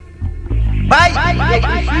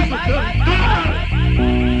Rapaz,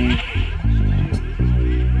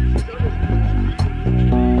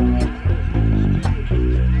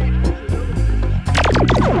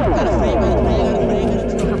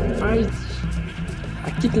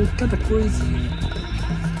 aqui tem cada coisa.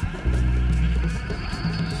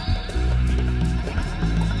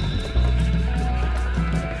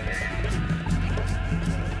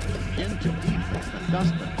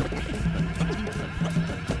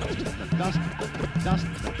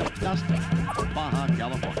 Baja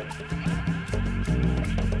California.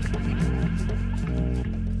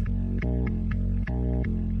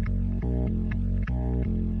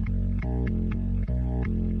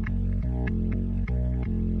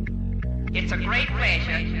 It's a great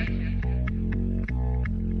pleasure.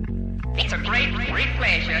 It's a great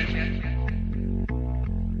pleasure.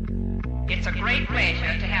 It's a great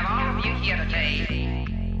pleasure to have all of you here today.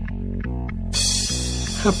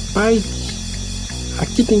 Rapaz,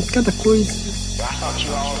 aqui tem cada coisa. I thought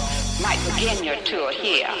you all might begin your tour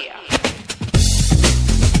here.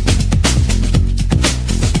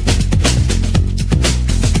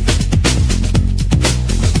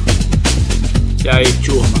 E aí,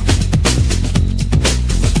 turma?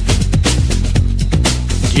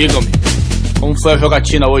 Digam-me, como foi a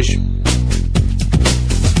jogatina hoje?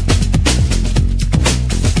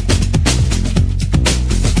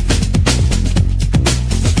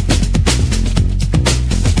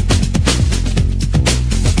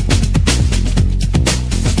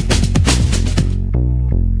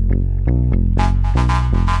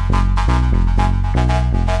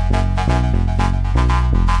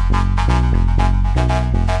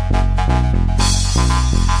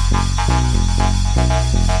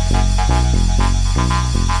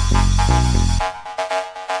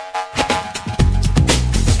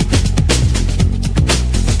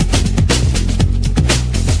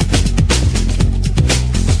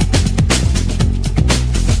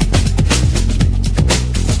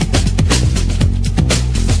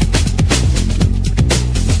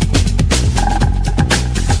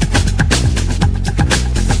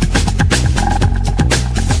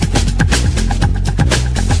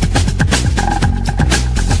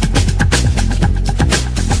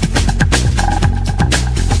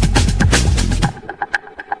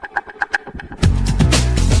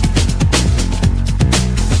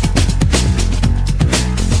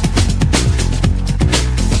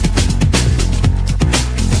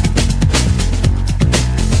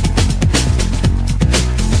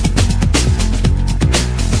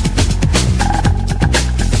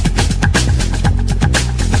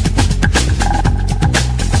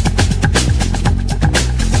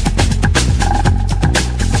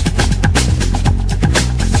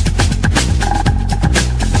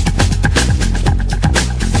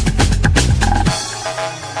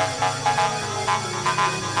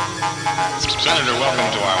 Senator,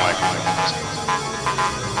 welcome to our microphone.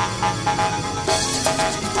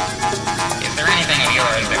 Is there anything of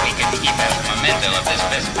yours that we could keep as a memento of this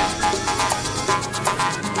visit?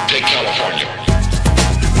 Take California.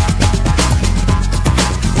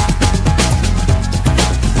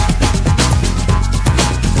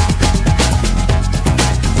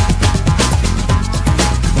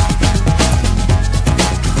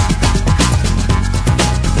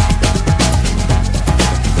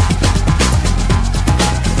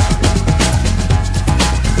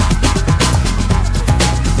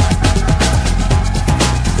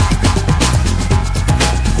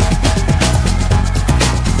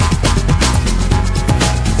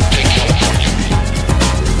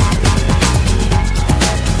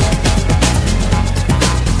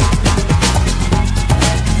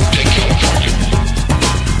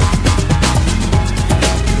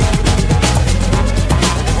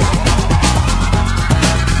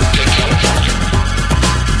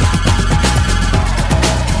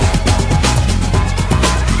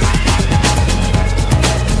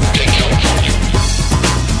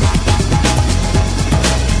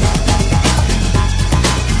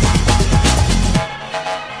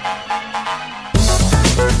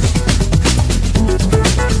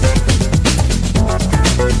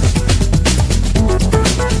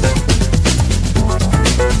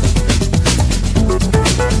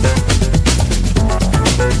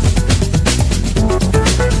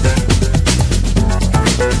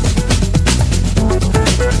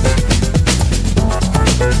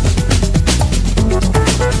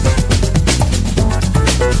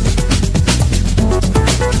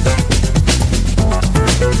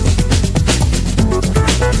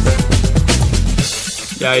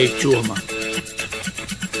 E aí, turma?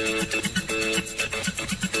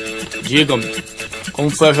 Digam-me,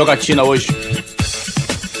 como foi a jogatina hoje?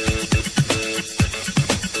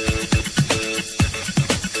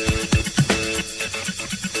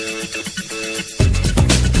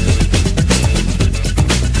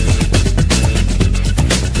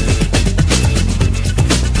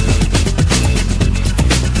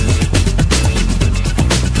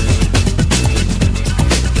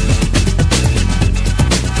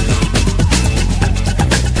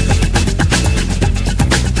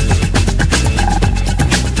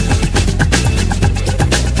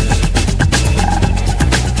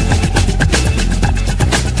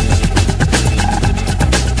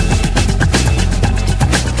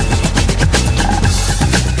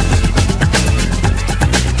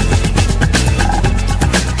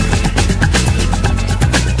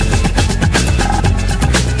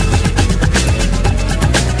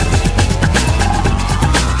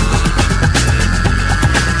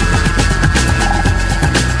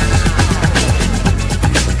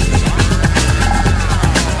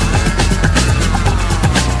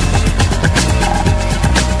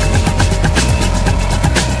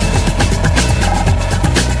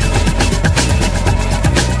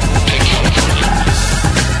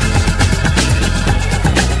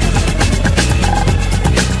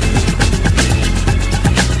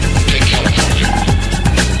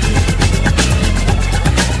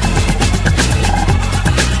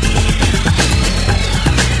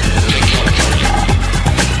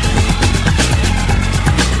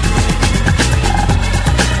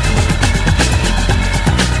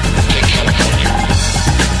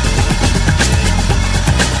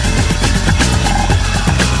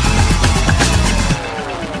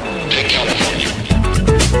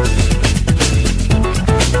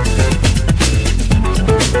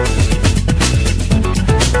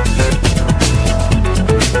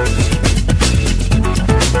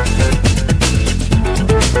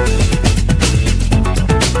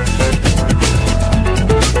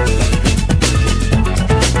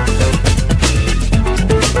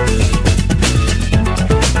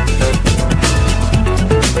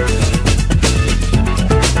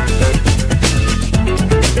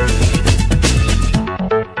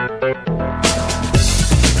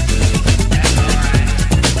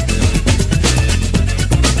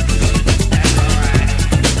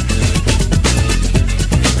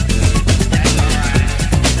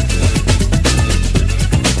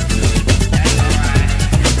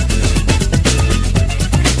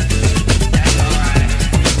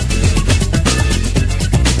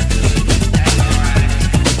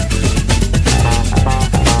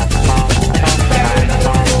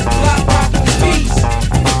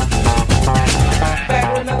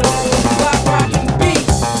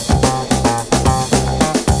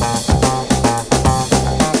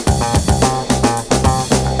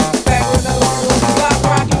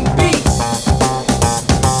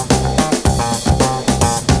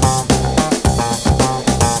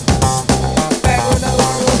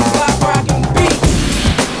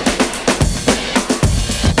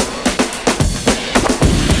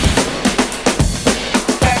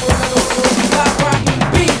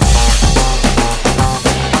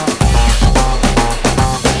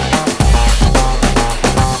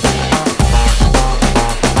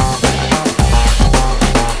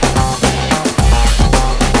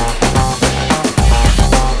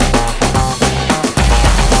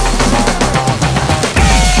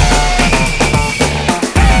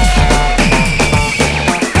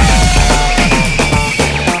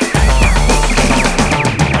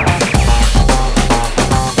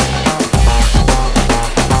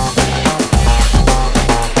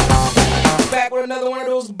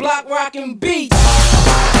 block rockin' beats.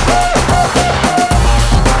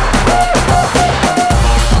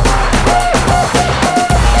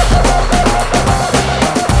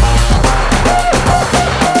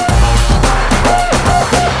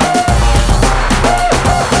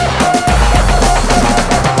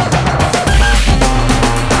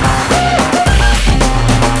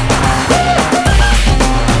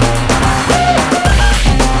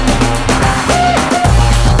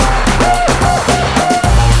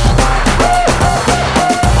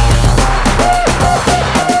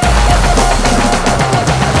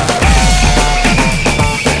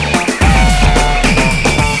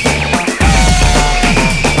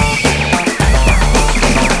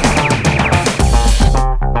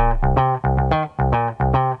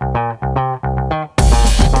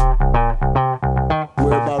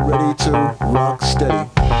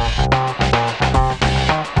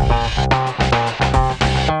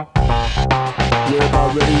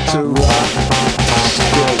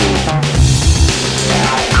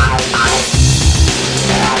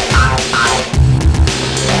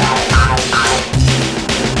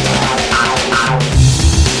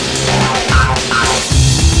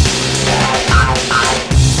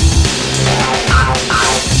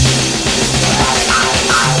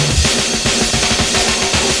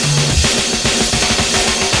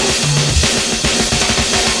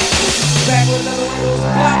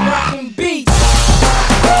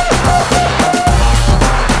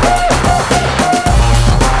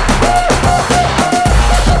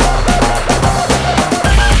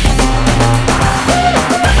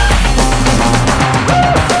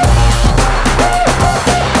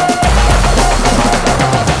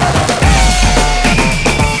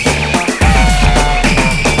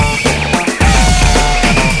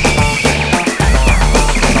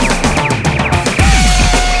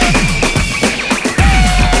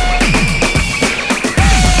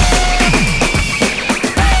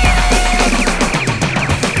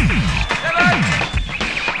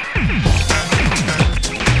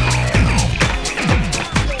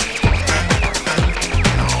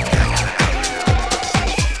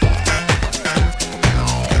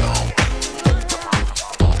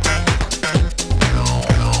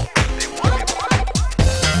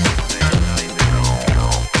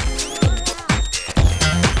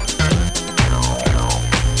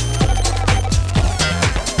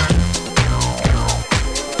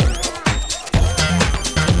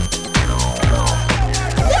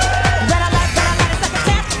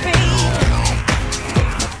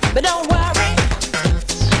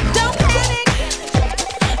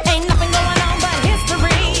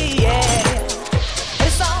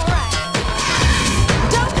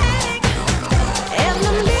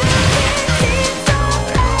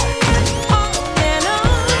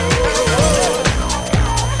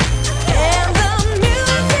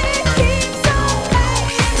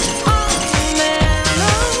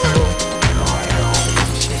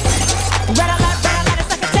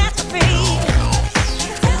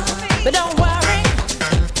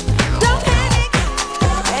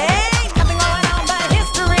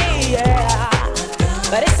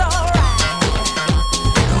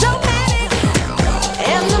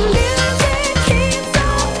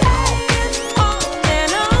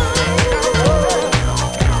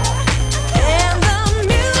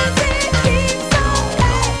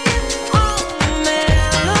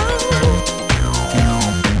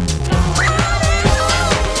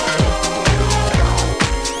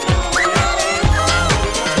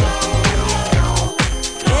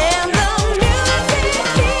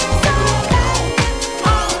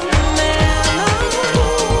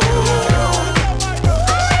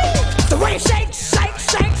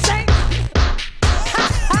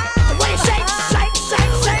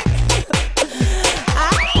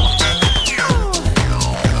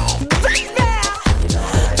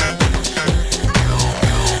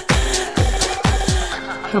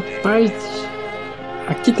 Rapaz,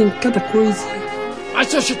 aqui tem cada coisa. Mas,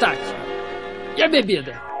 seu Shiitake, e a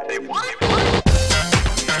bebida?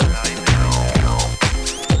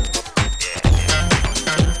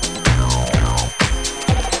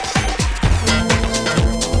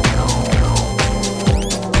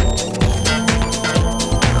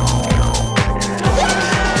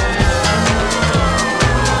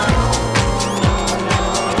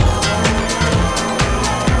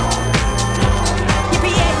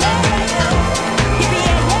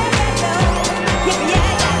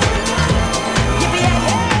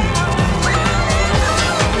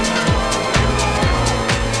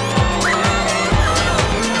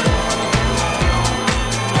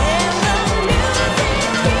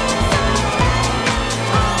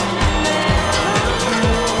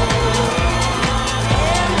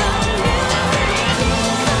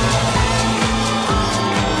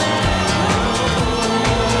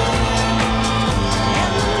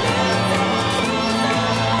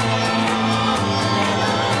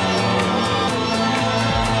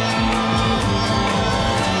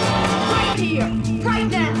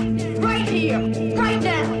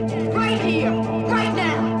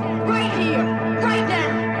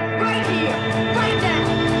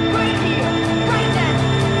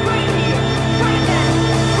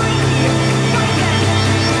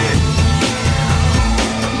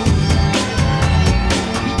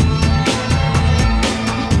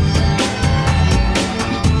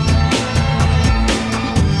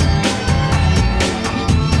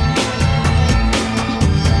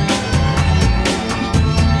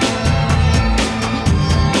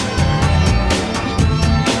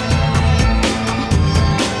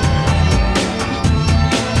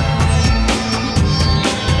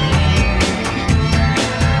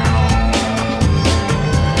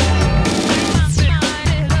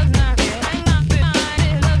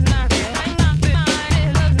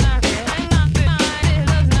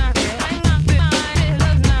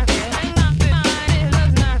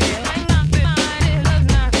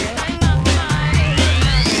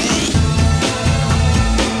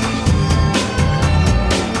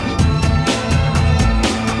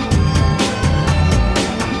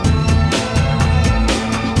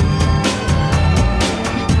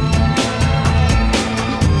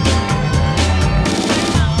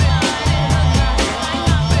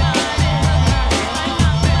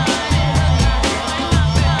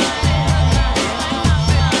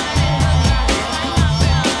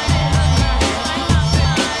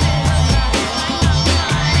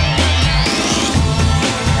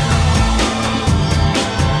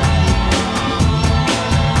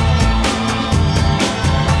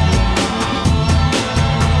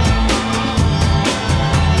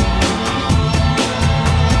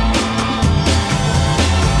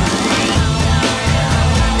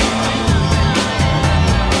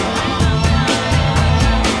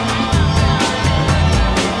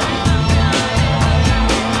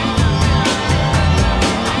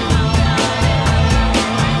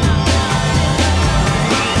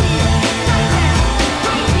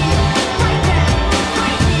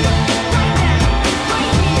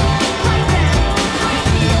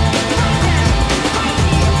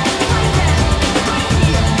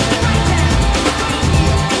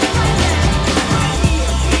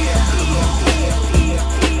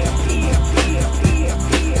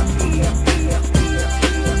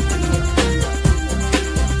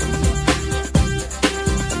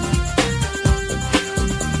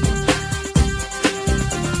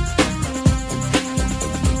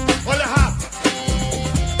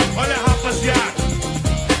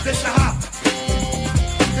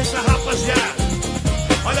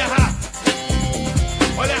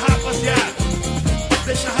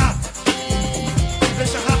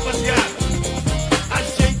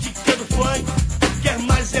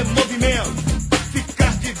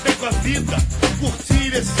 com a vida,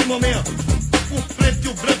 curtir esse momento. O preto e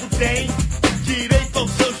o branco têm direito ao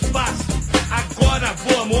seu espaço. Agora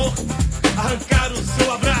vou, amor, arrancar o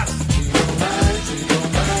seu abraço.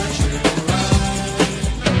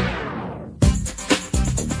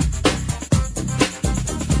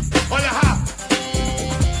 Olha a rapa,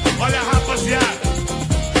 olha a rapaziada.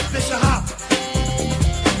 Deixa a rapa,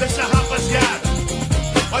 deixa a rapaziada.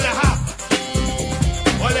 Olha a rapa,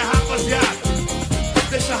 olha a rapaziada.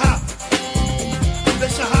 Deixa a rapa,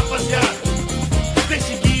 deixa a rapaziada. Vem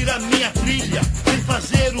seguir a minha trilha, vem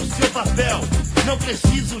fazer o seu papel. Não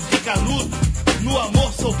preciso de canudo, no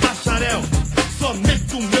amor sou bacharel. Só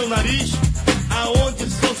meto o meu nariz aonde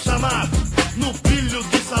sou chamado. No brilho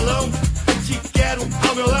do salão, te quero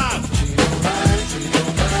ao meu lado.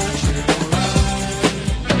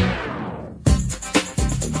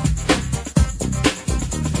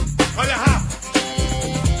 Olha a rapa,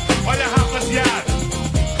 olha a rapaziada.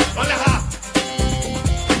 Olha a rapa,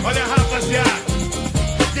 olha a rapaziada.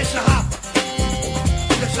 Deixa a rapa,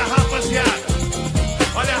 deixa a rapaziada.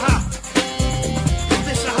 Olha a rapa,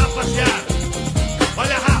 deixa a rapaziada.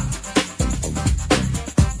 Olha a rapa.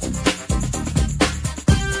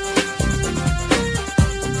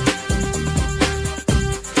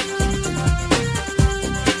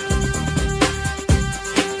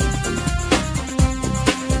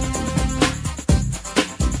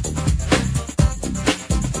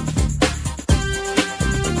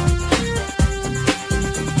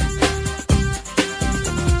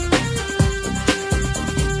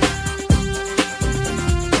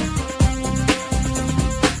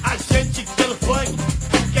 A gente pelo funk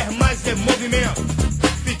quer mais é movimento.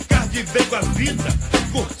 Ficar de bem com a vida,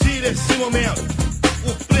 curtir esse momento.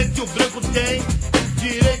 O preto e o branco têm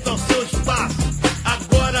direito ao seu espaço.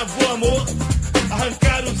 Agora vou, amor,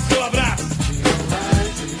 arrancar o seu abraço.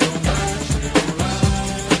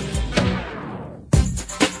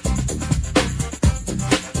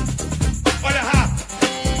 Olha a rapa,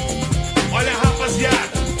 olha a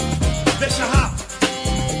rapaziada. Deixa a rapa,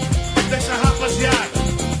 deixa a rapaziada.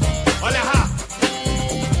 Olha a rapa,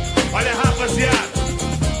 olha a rapaziada.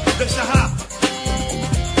 Deixa a rapa,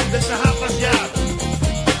 deixa a rapaziada.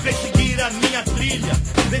 Vem seguir a minha trilha,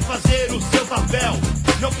 vem fazer o seu papel.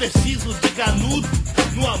 Não preciso de canudo,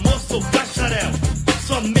 no amor sou bacharel.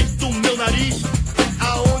 Só meto o meu nariz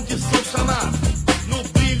aonde sou chamado. No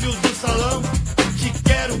brilho do salão, te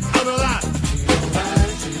quero ao meu lado.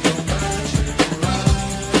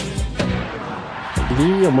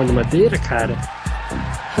 Ali é uma de madeira, cara.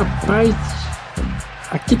 Rapaz,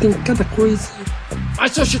 aqui tem cada coisa.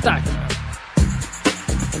 Mas, seu Shiitake,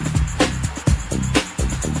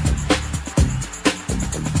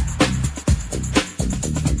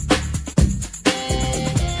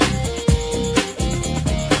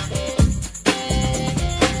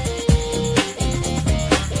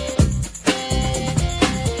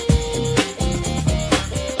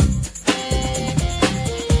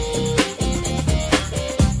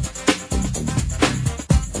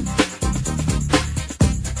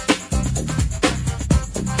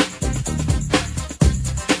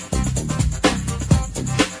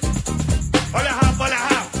 Olha a rapa, olha a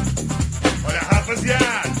rapa. Olha a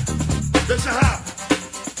rapaziada. Deixa a rapa,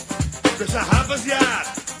 deixa a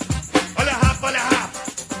rapaziada. Olha a rapa, olha a rapa.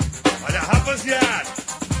 Olha a rapaziada.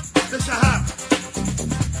 Deixa a rapa,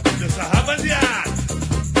 deixa a rapaziada.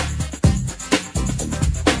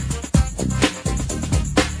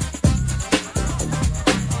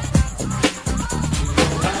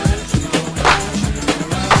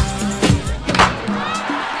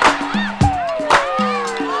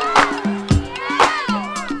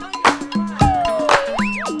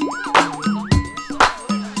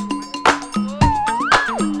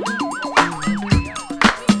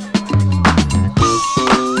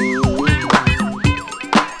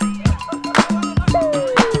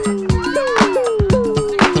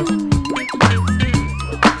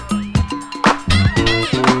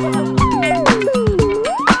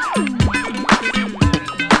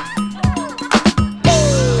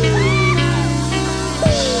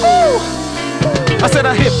 I said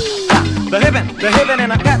the heaven,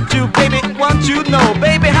 and I got you, baby. Want you to know,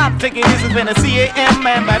 baby, how take it is when I C-A-M,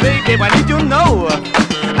 man, my baby, why need you know?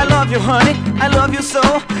 I love you, honey, I love you so,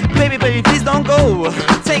 baby, baby, please don't go.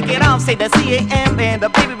 Take it off, say the C-A-M, and the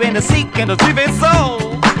baby, when the C and the driven soul.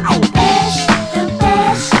 Push, the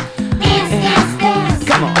push, dance, dance, dance.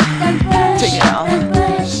 Come on, take it out. The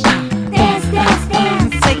push, dance, dance,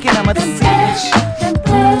 dance. Take it out, my The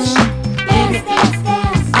push, dance, dance,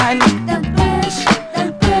 dance. I The push,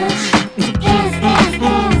 dance, dance,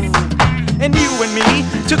 dance. and you and me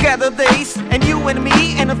together days, and you and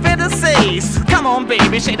me and the fantasies. Come on,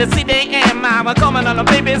 baby, shake the CDM. I'm coming on the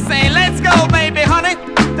baby saying, let's go, baby, honey.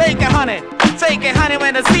 Take it, honey. Take it, honey,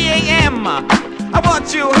 when the CAM. I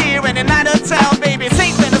want you here in the night hotel, baby.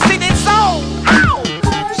 Sing when the CD song. Ow!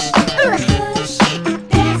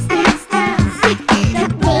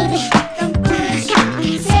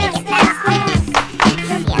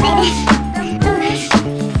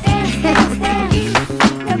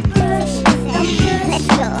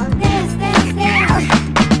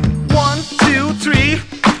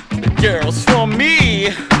 Girls for me.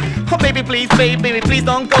 Oh baby, please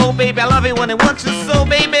don't go, baby. I love it when I want you so,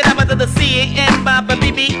 baby. I'm under the CAM,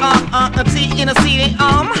 baby, a T in a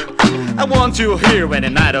CAM. I want you here in the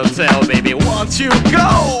night hotel, baby. Want you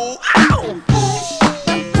go? Ow!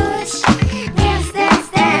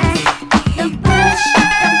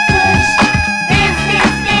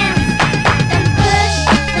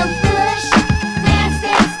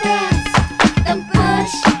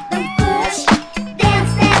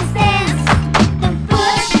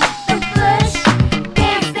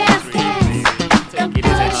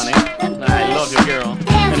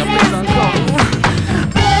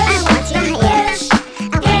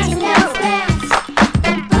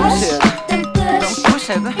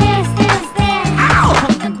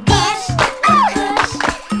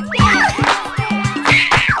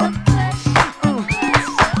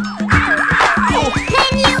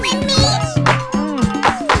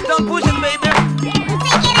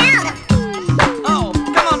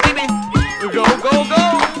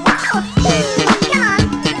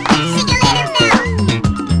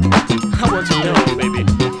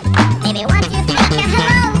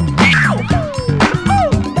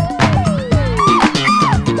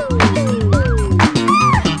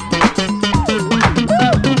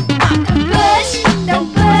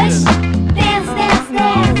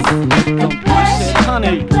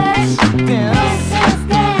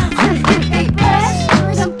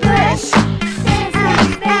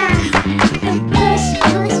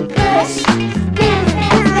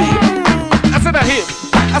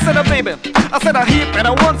 I said I hip and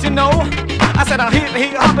I want you know. I said I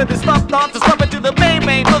hip hop and to stop it to the bang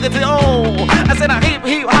bang boogie to oh. I said I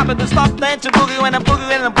hip hop and to stop that to boogie when I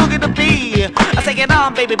boogie the beat. I say get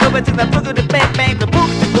on baby boogie to the boogie the bang bang the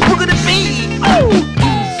boogie the beat. Oh.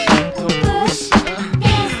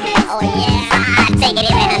 Oh yeah, take it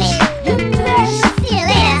easy, honey. See you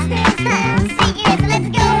later. See you, let's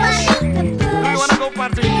go, mommy. Do you wanna go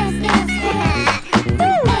party?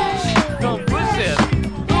 Don't push it.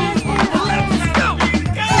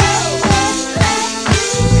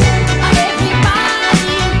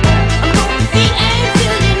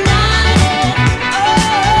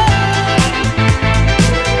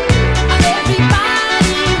 Everybody,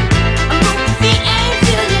 I'm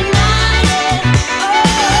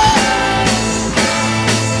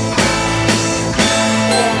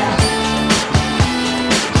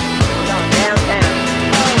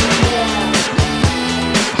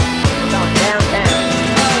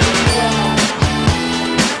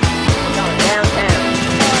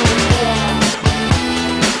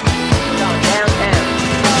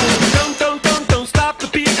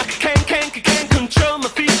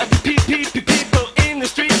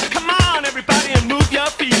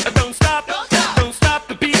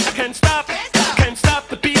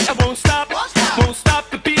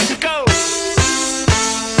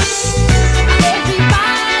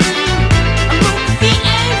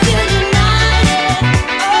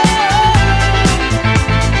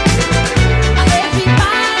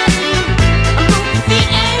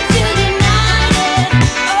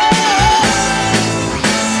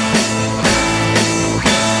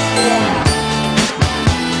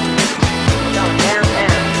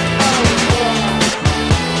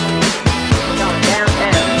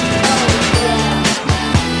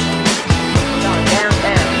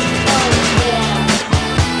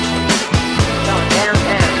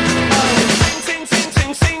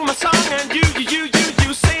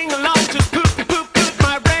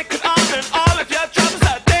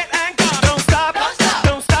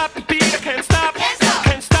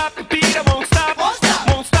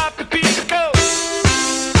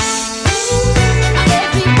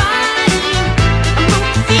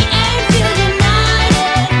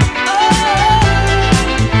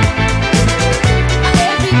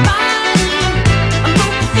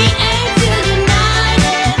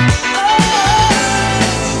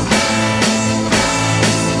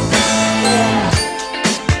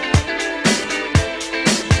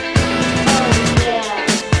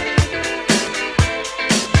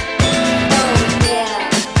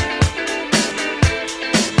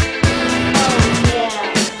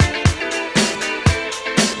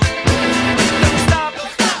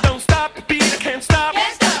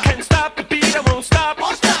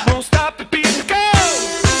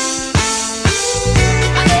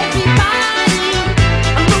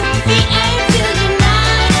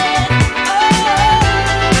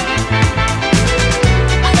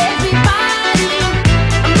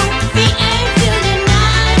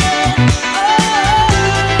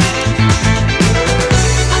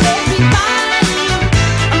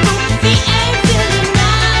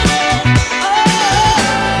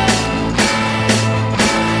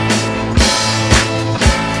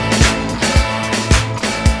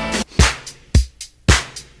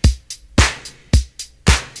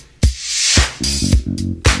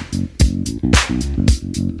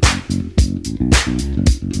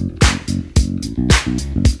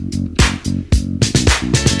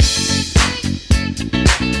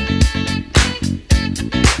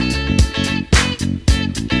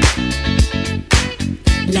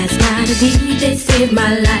saved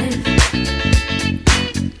my life.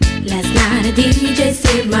 Last night a DJ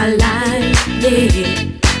saved my life,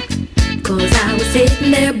 yeah. 'Cause I was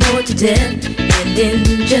sitting there bored to death, and in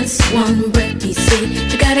just one breath he said,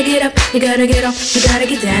 you gotta get up, you gotta get off, you gotta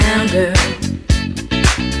get down, girl.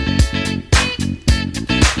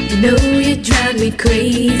 You know you drive me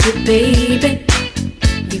crazy, baby.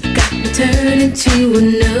 You've got me turning to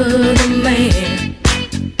another man.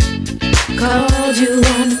 Called you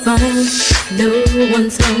on the phone, no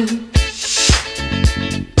one's home.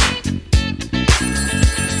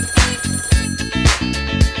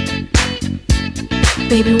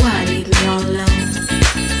 Baby, why leave me all alone?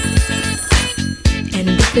 And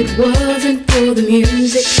if it wasn't for the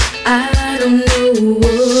music, I don't know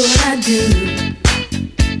what I'd do.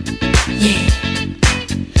 Yeah.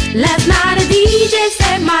 Last night a DJ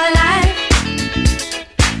saved my life.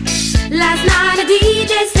 Last night a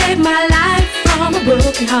DJ saved my life from a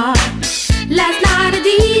broken heart. Last night a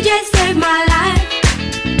DJ saved my life.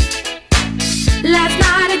 Last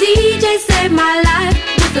night a DJ saved my life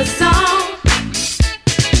with a song.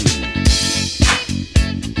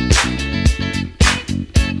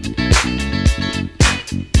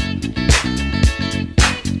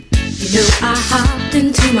 You know I hopped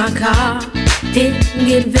into my car, didn't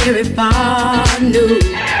get very far, no.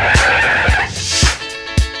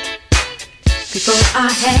 Before I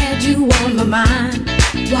had you on my mind,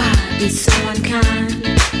 why be so unkind?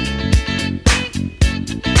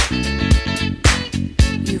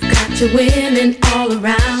 You've got your women all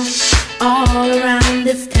around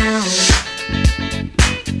this town.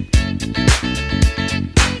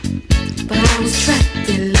 But I was trapped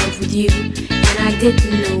in love with you, and I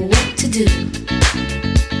didn't know what to do.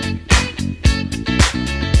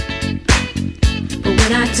 But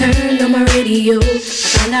when I turned on my radio, I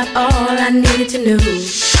found out all I needed to know.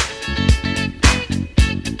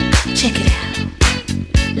 Check it out.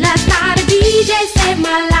 Last night a DJ saved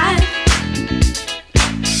my life.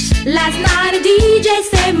 Last night a DJ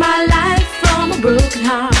saved my life from a broken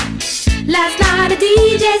heart. Last night a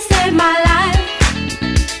DJ saved my life.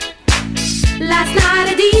 Last night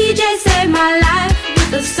a DJ saved my life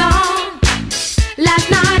with a song. Last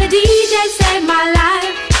night a DJ saved my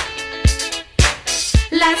life.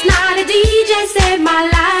 Last night a DJ saved my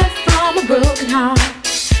life from a broken heart.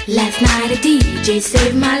 Last night a DJ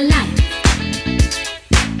saved my life.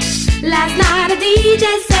 Last night a DJ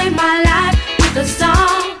saved my life with a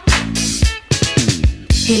song.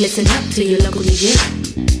 Hey, listen up to your local DJ.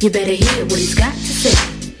 You better hear what he's got to say.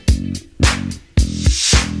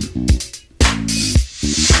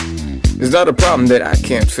 There's not a problem that I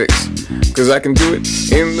can't fix, 'cause I can do it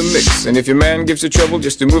in the mix. And if your man gives you trouble,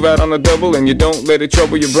 just to move out on the double, and you don't let it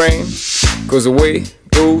trouble your brain, 'cause away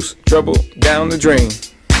goes trouble down the drain.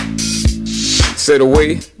 Said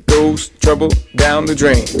away goes trouble down the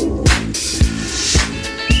drain.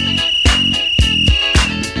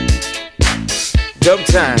 Dub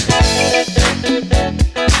time.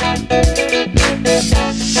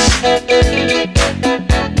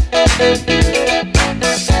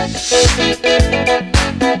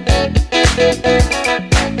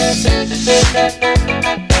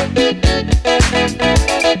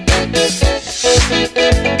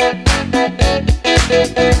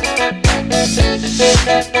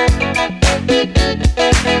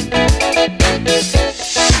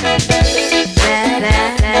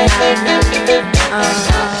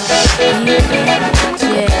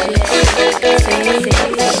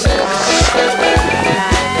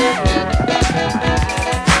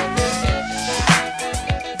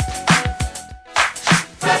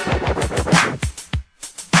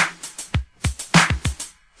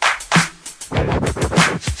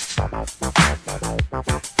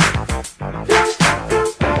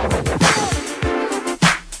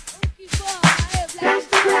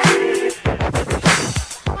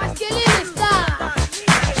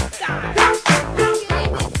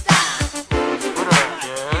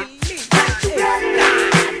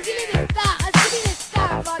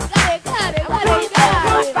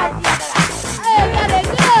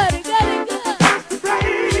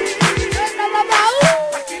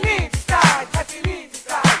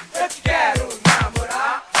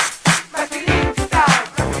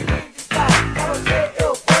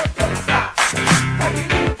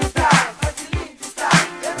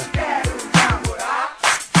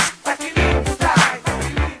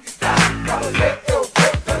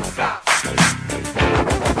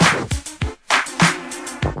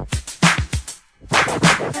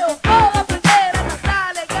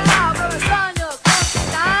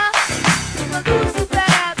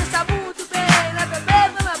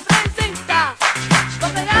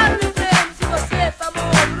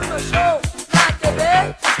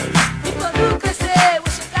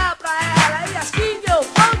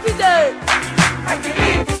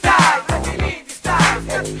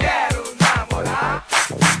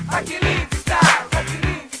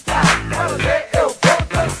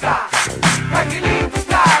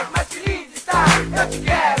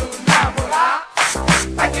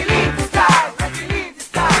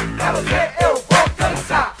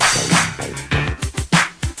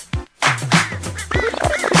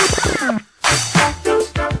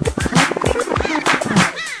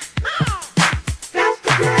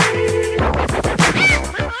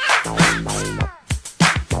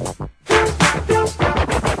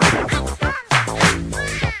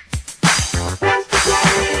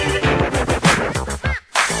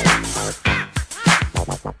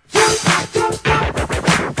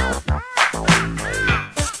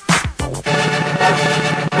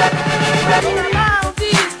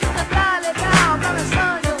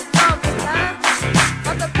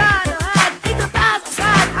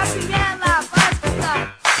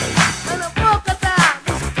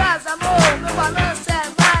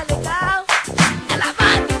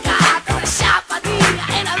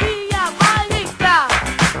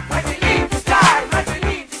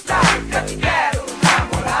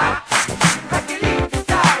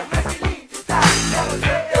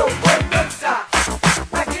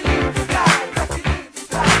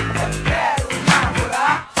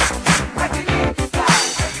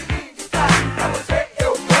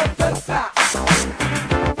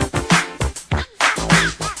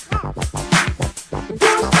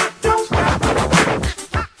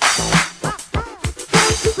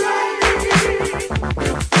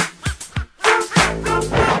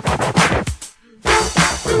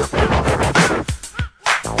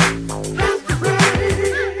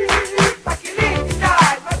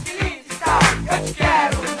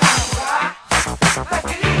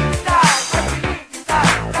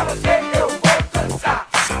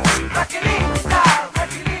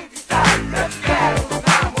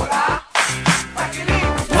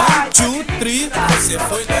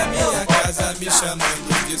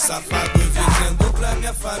 safado, dizendo pra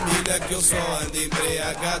minha família que eu só ando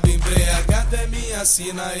embriagado. Embriagado é minha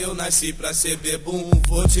sina, eu nasci pra ser bebum.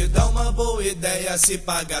 Vou te dar uma boa ideia se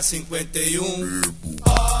pagar 51.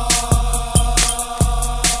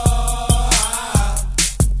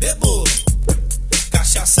 Bebo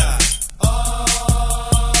cachaça.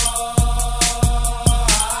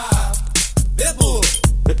 Bebo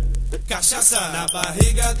cachaça. Na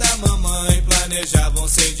barriga da mamãe planejavam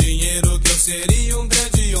sem dinheiro que eu seria um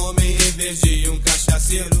grande homem em vez de um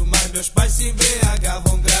cachaceiro. Mas meus pais se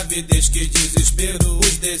embriagavam, gravidez, que desespero.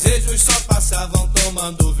 Os desejos só passavam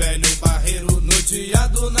tomando velho barreiro. No dia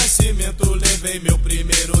do nascimento levei meu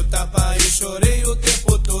primeiro tapa e chorei o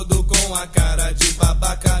tempo todo com a cara de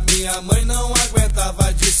babaca. Minha mãe não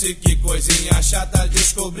aguentava, disse que coisinha chata.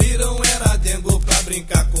 Descobriram era dengo pra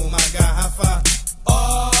brincar com uma garrafa.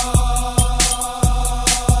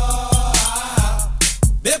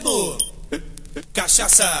 Bebo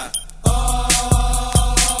cachaça.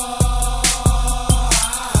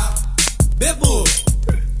 Bebo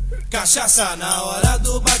cachaça. Na hora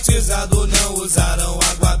do batizado não usaram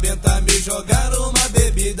água benta. Me jogaram uma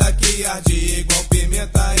bebida que ardia igual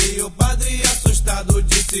pimenta. E o padre assustado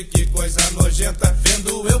disse que coisa nojenta.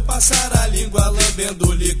 Vendo eu passar a língua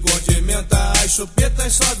lambendo licor de menta. As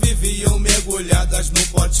chupetas só viviam mergulhadas no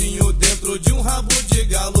potinho, dentro de um rabo de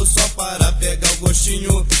galo só para pegar o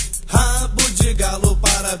gostinho. Rabo de galo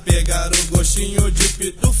para pegar o gostinho de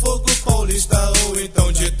pito, fogo paulista ou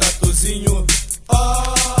então de tatuzinho.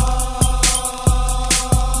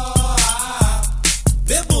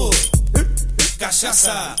 Bebo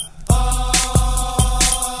cachaça.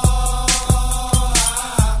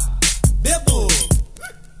 Bebo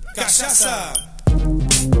cachaça.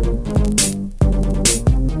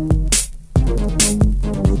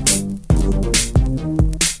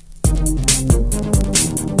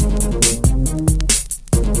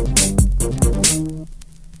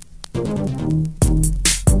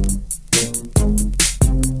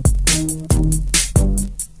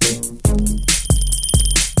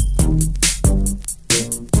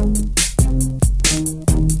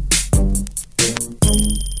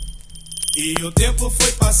 E o tempo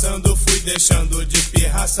foi passando, fui deixando de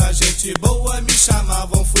pirraça. Gente boa me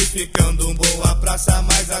chamavam, fui ficando um boa praça.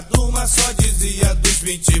 Mas a turma só dizia dos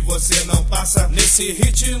 20 você não passa. Nesse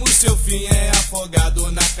ritmo seu fim é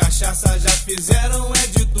afogado na cachaça. Já fizeram é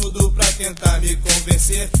de tudo pra tentar me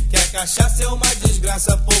convencer que a cachaça é uma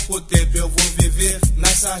desgraça, pouco tempo eu vou viver.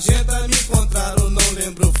 Nas sarjentas me encontraram, não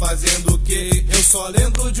lembro fazendo o que. Eu só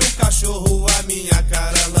lembro de um cachorro a minha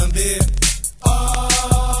cara lamber.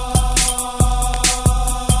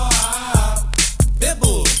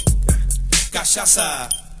 Bebo cachaça.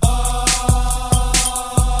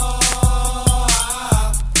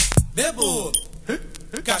 Bebo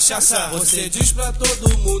cachaça. Você diz pra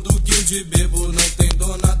todo mundo que o de bebo não tem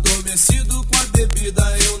dono. Adormecido com a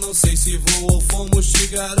bebida, eu não sei se vou ou fomos. Te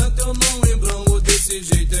garanto, eu não embromo, desse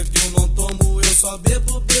jeito é que eu não tomo. Eu só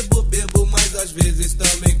bebo, bebo, bebo, mas às vezes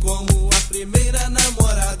também como. A primeira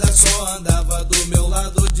namorada só andava do meu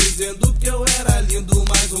lado, dizendo que eu era lindo,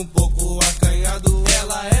 mas um pouco acanhado.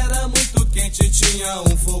 Ela era muito quente, tinha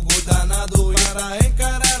um fogo danado. Para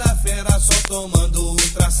encarar a fera só tomando um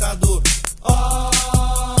traçado.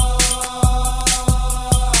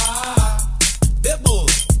 Bebo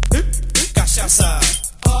cachaça.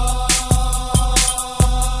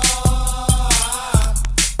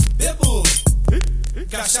 Bebo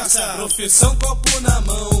cachaça. Profissão copo na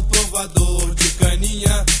mão, provador de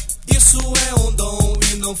caninha. Isso é um dom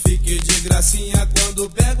e não fique de gracinha. Quando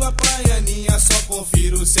pego a praianinha só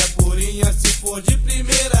confiro se é purinha. Se for de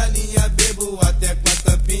primeira linha bebo até com a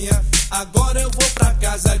tampinha. Agora eu vou pra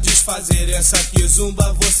casa desfazer essa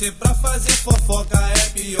quizumba. Você pra fazer fofoca é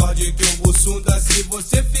pior de que o bussunda. Se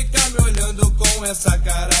você ficar me olhando com essa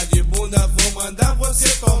cara de bunda, vou mandar você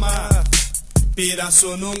tomar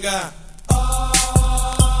pirassununga.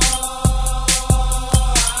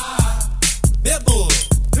 Bebo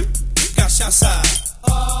cachaça.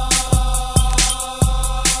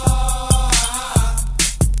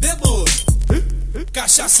 Bebo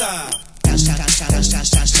cachaça.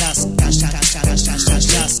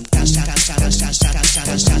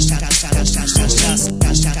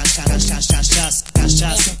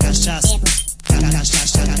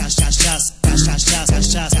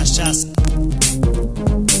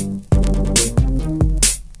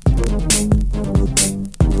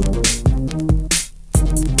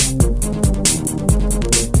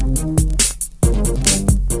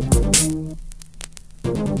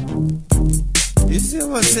 E se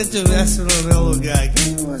você estivesse no meu lugar, o que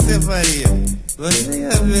você faria? Você ia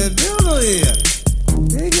beber ou não ia?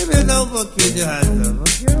 Tem que me dar um pouquinho de razão,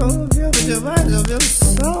 porque eu ouvi demais, eu ouvi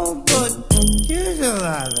só um pouquinho de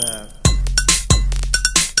nada.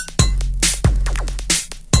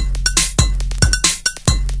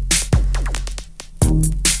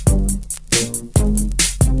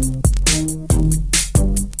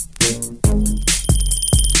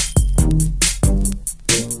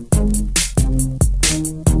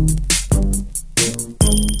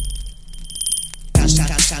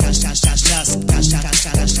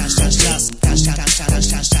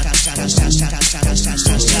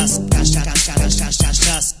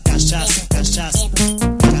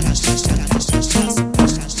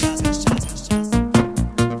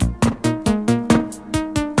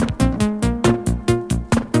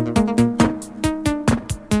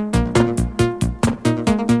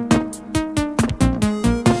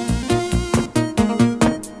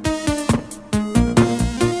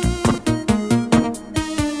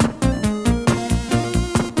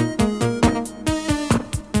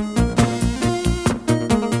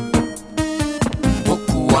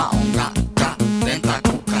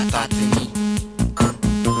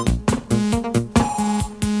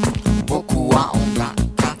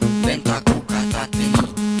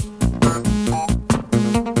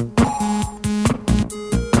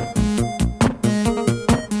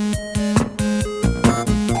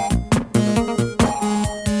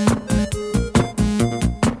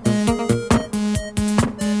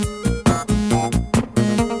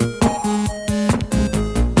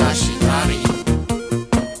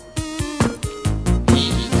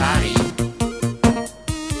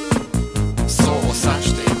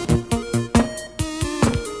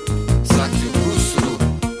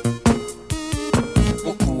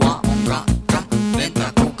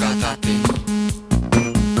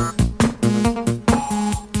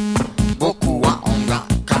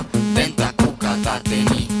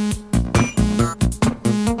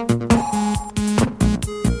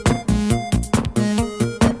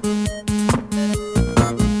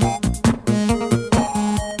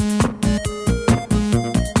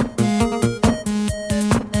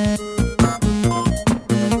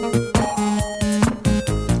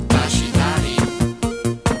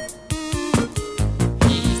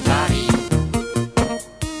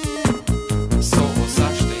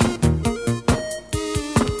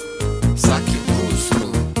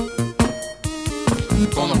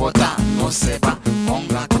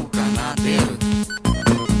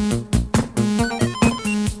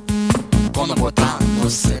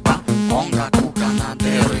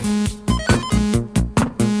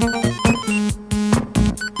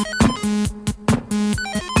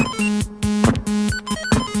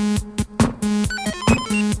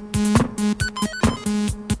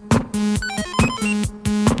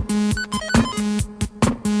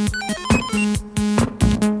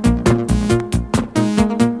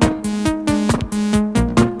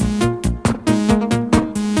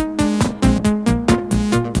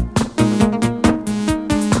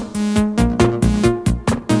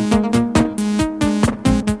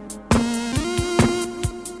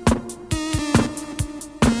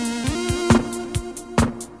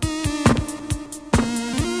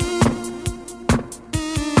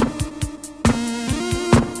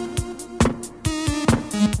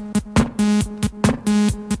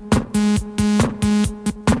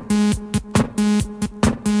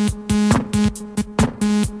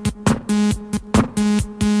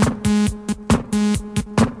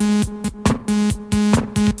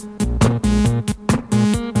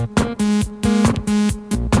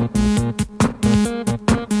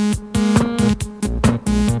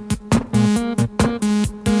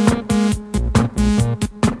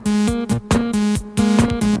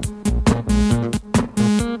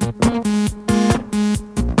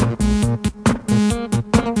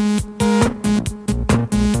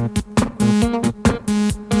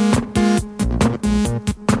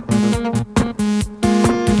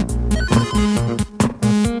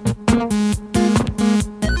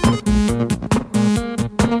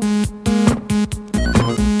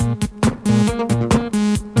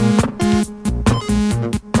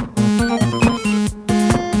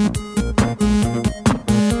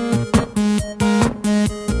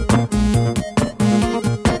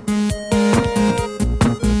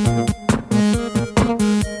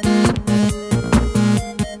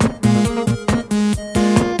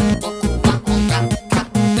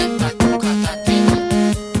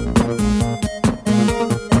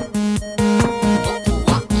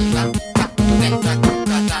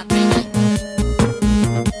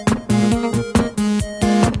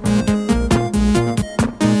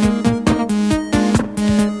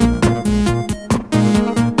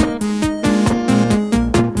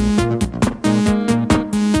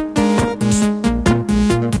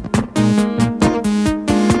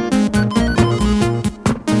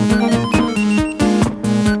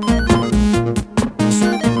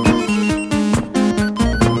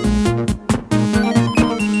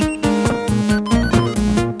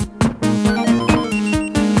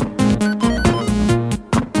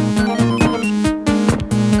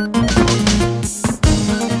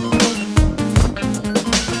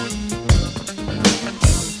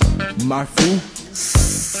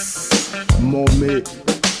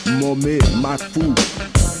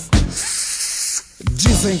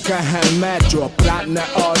 remédio pra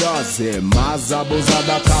neurose, mas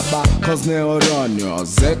abusada acaba com os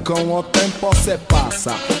neurônios. E com o tempo cê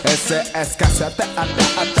passa, e cê esquece até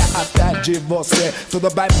de você. Tudo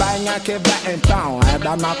bem, aqui vem então, é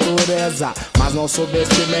da natureza, mas não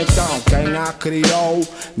subestime então quem a criou.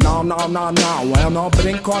 Não, eu não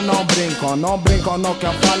brinco no que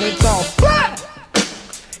eu falo então.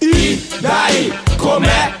 E daí, como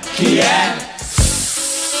é que é?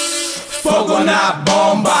 Fogo na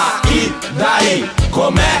bomba. E daí,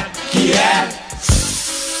 como é que é?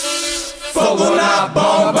 Fogo na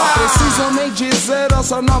bomba. Não preciso nem dizer o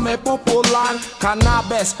seu nome popular.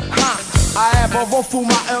 Cannabis, a erva eu vou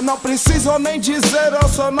fumar. Eu não preciso nem dizer o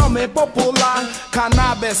seu nome popular.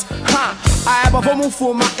 Cannabis, a erva vamos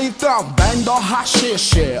fumar. Então, bem do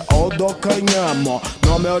haxixe ou do canhamo,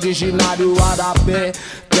 nome originário árabe,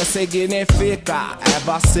 que significa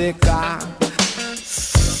erva seca.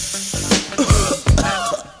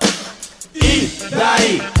 E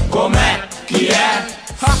daí, como é que é?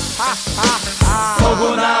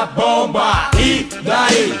 Fogo na bomba. E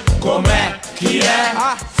daí, como é que é?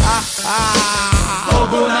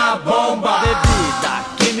 Fogo na bomba. Bebida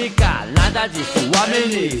química, nada disso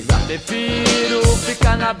ameniza. Prefiro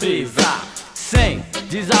ficar na brisa, sem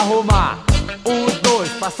desarrumar. 1, 2,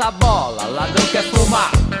 passa a bola, ladrão quer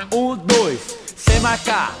fumar. 1, 2, sem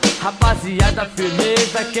marcar. Rapaziada,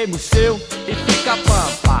 firmeza, queima o seu e fica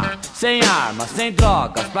pampa. Sem armas, sem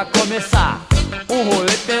drogas, pra começar. Um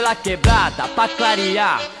rolê pela quebrada pra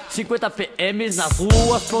clarear. 50 PMs nas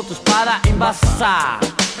ruas, prontos para embaçar.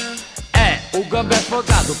 É, o gambé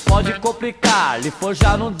folgado pode complicar. Lhe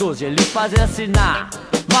forjar num 12, ele fazer assinar.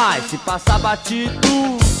 Mas se passar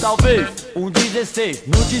batido, talvez 16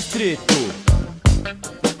 no distrito.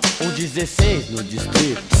 16 no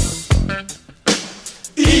distrito.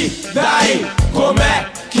 E daí, como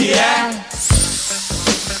é que é?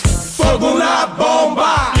 Fogo na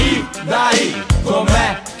bomba. E daí, como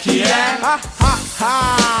é que é?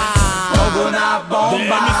 Fogo na bomba.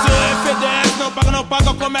 DMC, FDS, não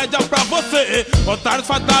paga comédia pra você. Otários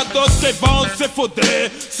fadados que vão se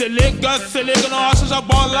fuder. Se liga, não acha já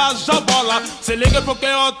bola. Se liga porque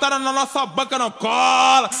otário na nossa banca não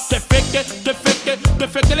cola. Que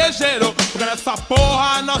fique ligeiro, porque nessa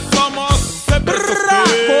porra nós somos sempre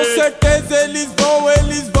com certeza eles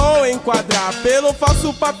vão enquadrar. Pelo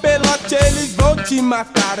falso papelote eles vão te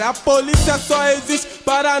matar. A polícia só existe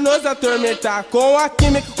para nos atormentar. Com a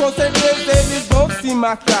química com certeza eles vão se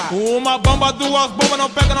matar. Uma bomba, 2 bombas, não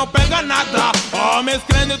pega nada. Homens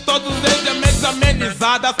crendo todos eles de mentes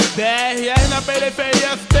amenizadas. DRR na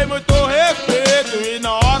periferia tem muito respeito. E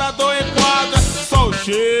na hora do enquadro é só o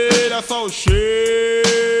cheiro, é só o cheiro,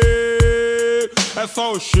 é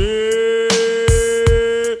só o cheiro.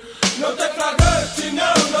 Não tem flagrante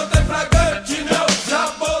não, já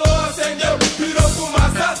bolou, acendeu, virou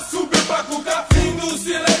fumaça, subiu pra cuca, fim do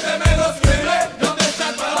silêncio é menos querer. Não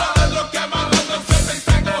deixa de falar, malandro que é malandro, sempre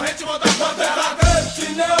está corrente, vou dar conta.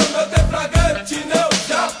 Não tem flagrante não,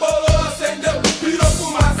 já bolou, acendeu, virou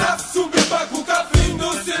fumaça, subiu pra cuca, fim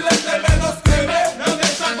do silêncio é menos querer. Não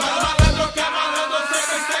deixa de falar, malandro que é malandro,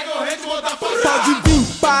 sempre está corrente, vou dar conta. Pode vir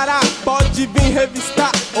parar, pode vir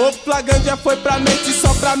revistar. O flagrante já foi pra mente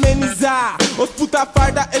só pra amenizar. Os puta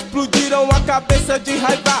farda explodiram a cabeça de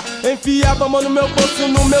raiva. Enfiavam a mão no meu bolso,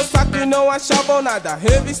 no meu saco e não achavam nada.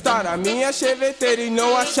 Revistaram a minha cheveteira e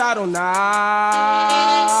não acharam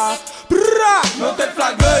nada. Não tem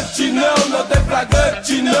flagrante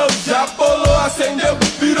não, já bolou, acendeu,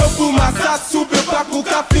 virou fumaça, subiu pra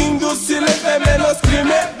cuca, fim do silêncio é menos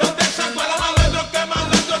crime. Não deixa agora, malandro que é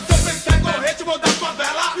malandro, sempre está corrente, vou dar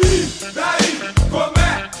favela. E daí, como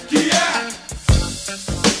é que é?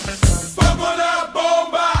 Fogo na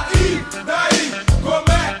bomba. E daí,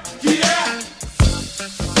 como é que é?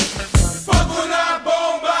 Fogo na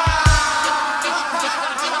bomba.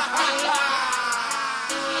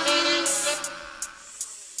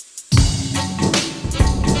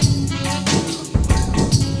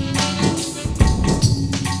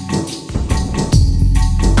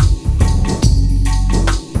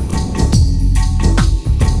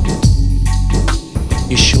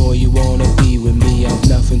 You sure you wanna be with me? I've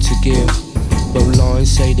nothing to give. But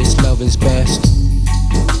lines say this love is best.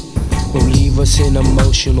 Will leave us in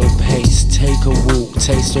emotional pace. Take a walk,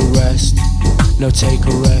 taste a rest. No, take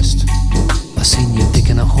a rest. I seen you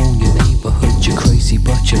digging a hole in your neighborhood. You're crazy,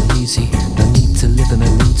 but you're lazy. No need to live in a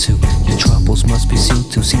lean-to. Your troubles must be seen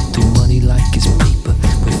to. See through money like it's paper.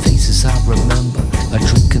 With faces I remember. I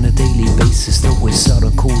drink on a daily basis. Though it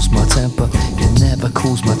seldom cools my temper. It never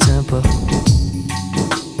cools my temper.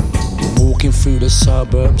 Walking through the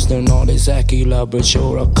suburbs, they're not exactly lovers.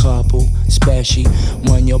 You're a couple, especially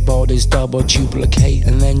when your body's double duplicate,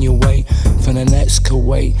 and then you wait for the next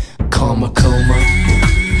Kuwait. Karma coma,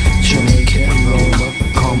 Jamaica and Roma.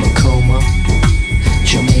 Karma coma,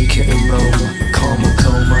 Jamaica and Roma. Karma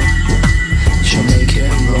coma, Jamaica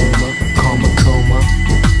and Roma. Karma coma,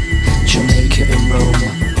 Jamaica and Roma.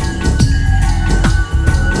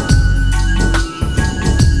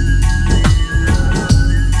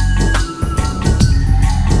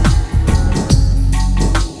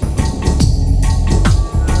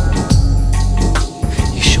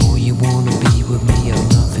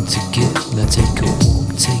 Take a walk,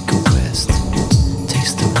 take a rest,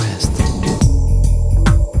 taste the rest.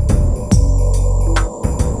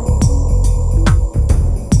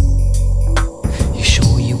 You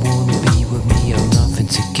sure you wanna be with me? I've nothing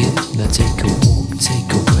to give. Now take a walk,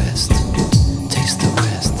 take a rest, taste the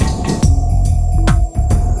rest.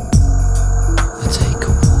 Now take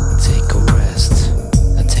a walk, take a rest,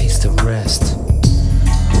 now taste the rest.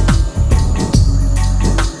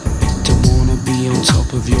 Don't wanna be on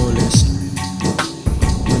top of your list.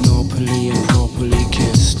 And properly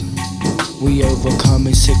kissed. We overcome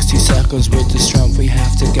in 60 seconds with the strength we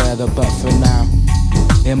have together. But for now,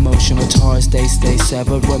 emotional ties they stay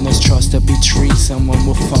severed. When there's trust there be trees, and when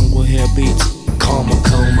we're funk we'll hear beats. Karma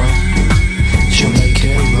coma, Jamaica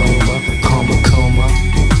and Roma. Karma coma,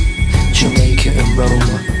 Jamaica and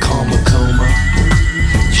Roma. Karma coma,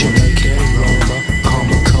 Jamaica and Roma.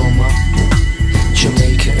 Karma coma,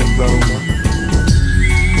 Jamaica and Roma.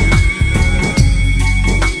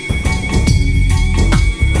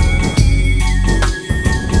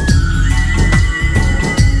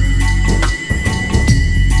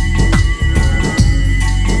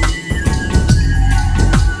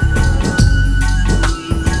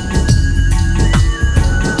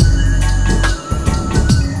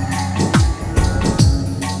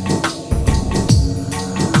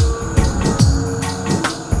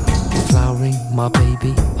 My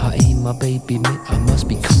baby, I ain't my baby, mate. I must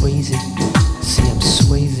be crazy. See, I'm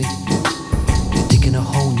Swayze. You're digging a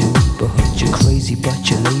hole in your neighborhood. You're crazy, but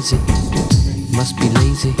you're lazy. Must be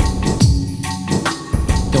lazy.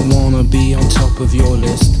 Don't wanna be on top of your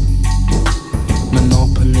list.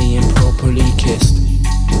 Monopoly and properly kissed.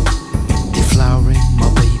 Deflowering, my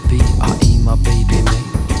baby, I ain't my baby, mate.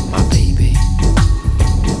 My baby.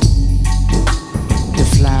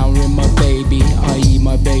 Deflowering, my baby, I eat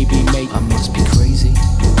my baby, mate. I must be crazy.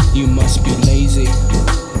 You must be lazy.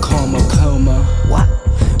 Karma coma. What?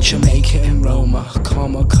 Jamaica and Roma.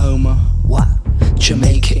 Karma coma. What?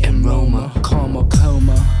 Jamaica and Roma. Karma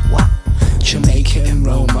coma. What? Jamaica and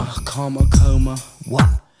Roma. Karma coma. What?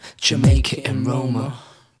 Jamaica and Roma.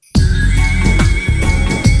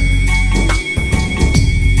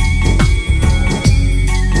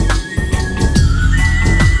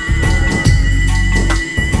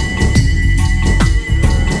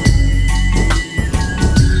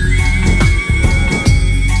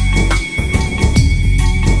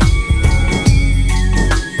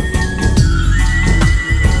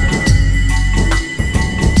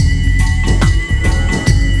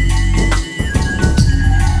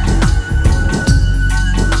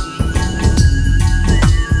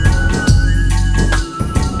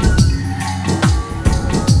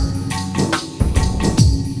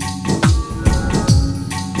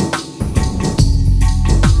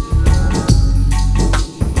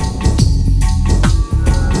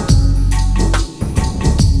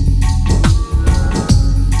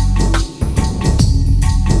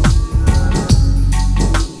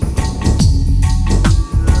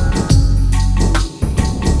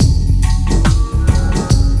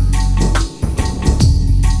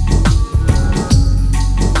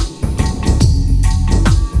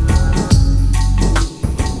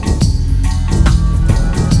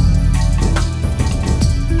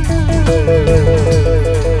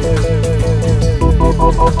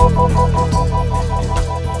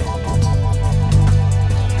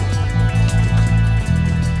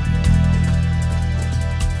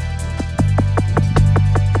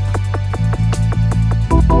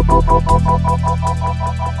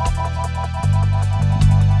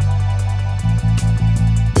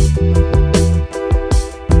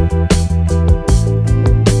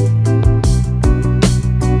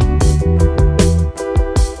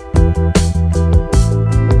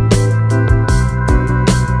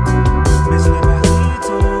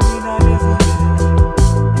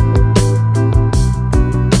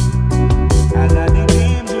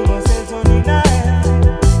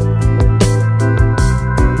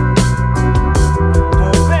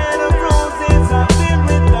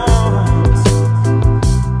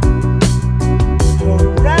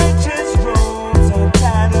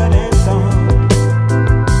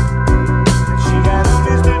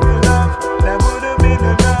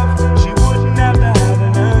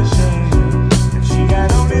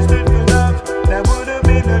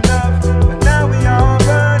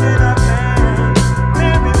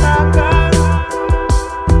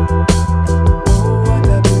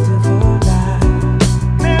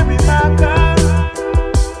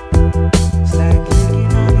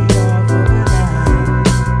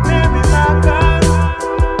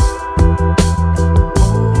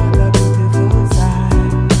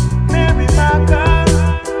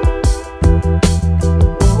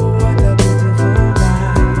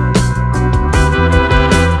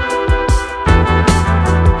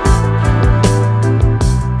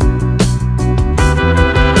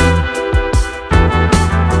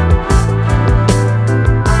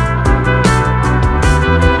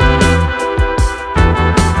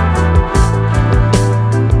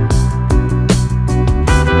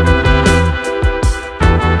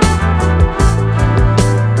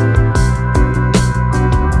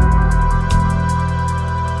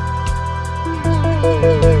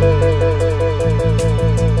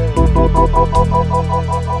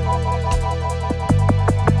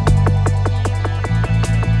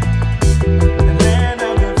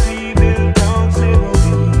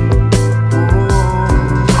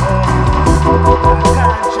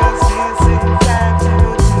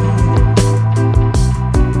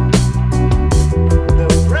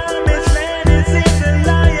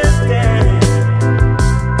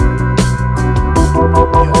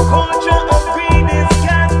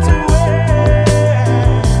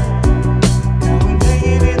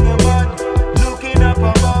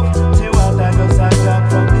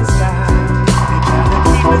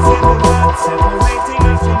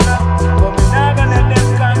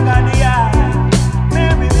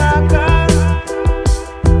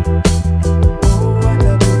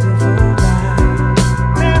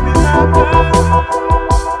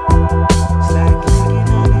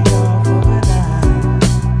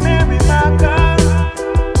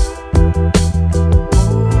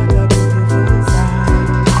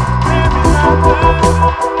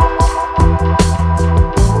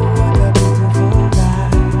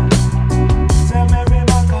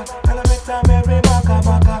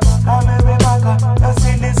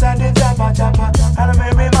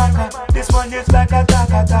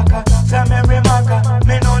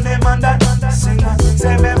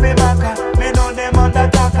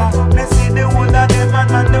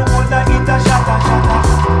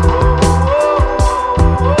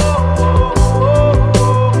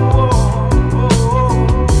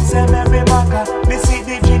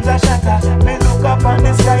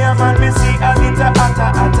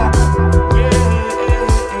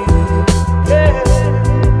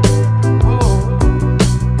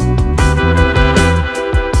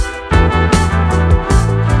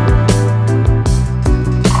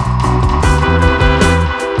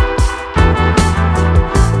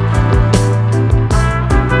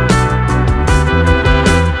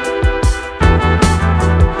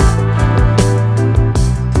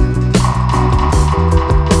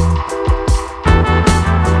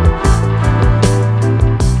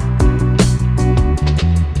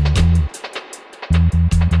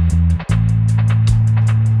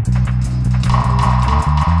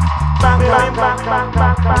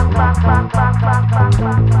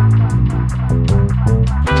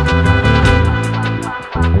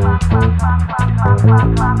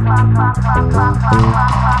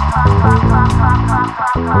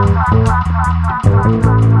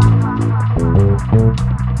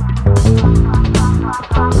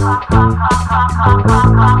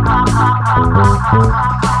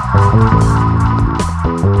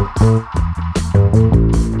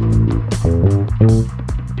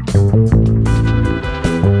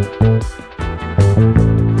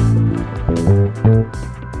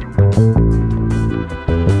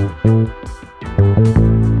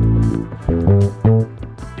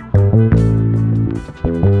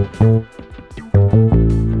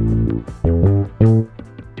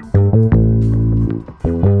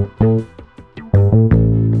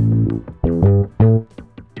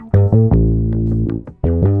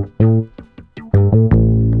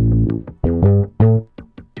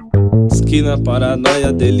 Esquina,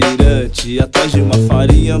 paranoia delirante, atrás de uma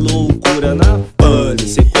farinha, loucura na pane.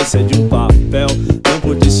 Sequência de um papel, não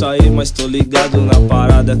curti sair, mas tô ligado na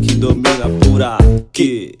parada que domina por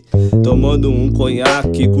aqui. Tomando um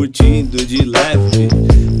conhaque, curtindo de leve.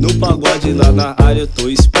 No pagode lá na área eu tô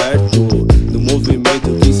esperto. No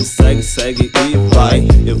movimento que se segue, segue e vai.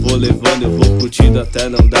 Eu vou levando, eu vou curtindo até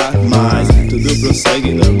não dar mais. Tudo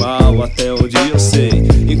prossegue normal até onde eu sei.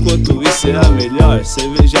 Enquanto isso é a melhor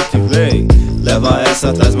cerveja que vem. Leva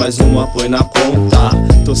essa, traz mais uma, põe na conta.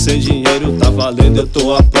 Tô sem dinheiro, tá valendo, eu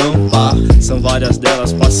tô a pampa. São várias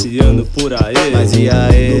delas passeando por aí. Mas e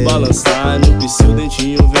aí? No balançar, no piscil, o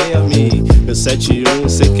dentinho vem a mim. Meu 7-1,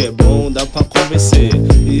 sei que é bom, dá pra convencer.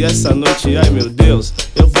 E essa noite, ai meu Deus,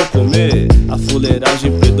 eu vou comer. A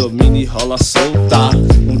fuleiragem predomina e rola solta.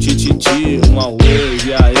 Um tititi, um auê,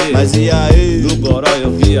 e aí? Mas e aí? No goró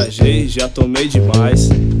eu viajei, já tomei demais.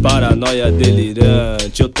 Paranoia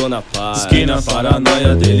delirante, eu tô na paz. Esquina,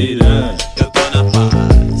 paranoia delirante, eu tô na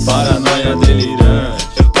paz. Paranoia delirante,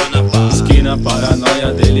 eu tô na paz. Esquina,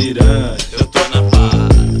 paranoia delirante, eu tô na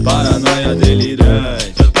paz. Paranoia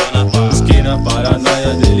delirante, eu tô na paz. Esquina,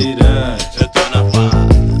 paranoia delirante, eu tô na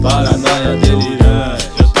paz. Paranoia delirante,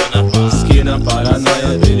 eu tô na paz. Esquina,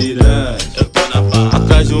 paranoia delirante, eu tô na paz.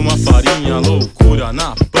 Atrás de uma farinha, loucura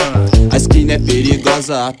na pan. A esquina é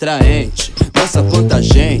perigosa, atraente. Nossa, quanta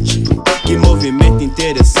gente, que movimento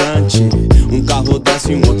interessante. Um carro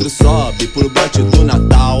desce e um outro sobe por baixo do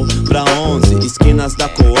Natal pra 11 esquinas da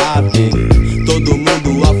Coab. Todo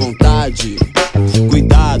mundo à vontade,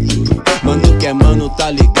 cuidado, mano que é mano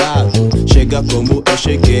tá ligado. Chega como eu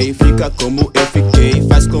cheguei, fica como eu fiquei,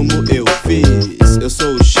 faz como eu fiz. Eu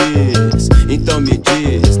sou o X, então me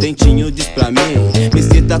diz, dentinho diz pra mim. Me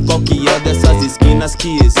cita qual que é dessas esquinas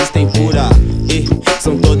que existem por aí.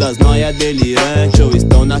 São todas nóia delirante ou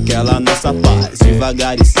estão naquela nossa paz.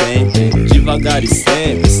 Devagar e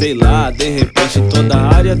sempre, sei lá. De repente toda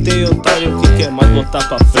área tem otário que quer mais botar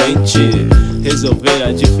pra frente. Resolver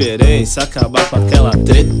a diferença, acabar com aquela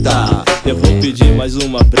treta. Eu vou pedir mais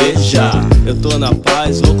uma breja. Eu tô na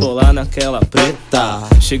paz, vou colar naquela preta.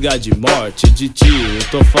 Chegar de morte, de tiro,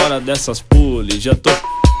 tô fora dessas pules, já tô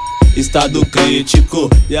estado crítico.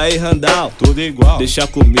 E aí, Randall, tudo igual, deixa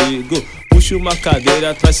comigo. Puxa uma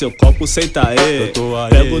cadeira, traz seu copo, senta aí.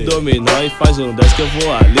 Pega o dominó e faz um 10 que eu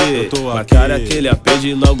vou ali. Na cara aquele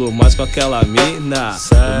apede logo mais com aquela mina.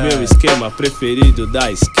 O meu esquema preferido da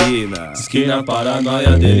esquina. Esquina,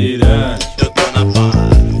 paranoia delirante, eu tô na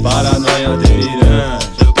paz. Paranoia delirante,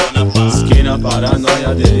 eu tô na paz. Esquina,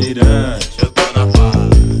 paranoia delirante, eu tô na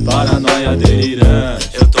paz. Paranoia delirante,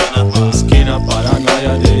 eu tô na paz. Esquina,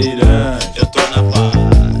 paranoia delirante, eu tô na paz.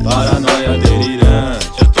 Paranoia delirante,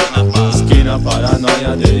 eu tô na paz. Esquina,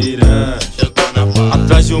 paranoia delirante, eu tô na paz.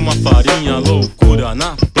 Atrás de uma farinha, loucura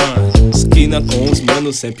na pan. Esquina com os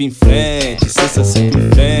manos sempre em frente, sexta sempre em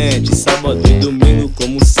frente, sábado e domingo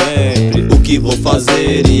como sempre. O que vou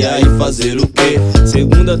fazer e aí fazer o quê?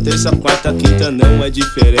 Segunda, terça, quarta, quinta não é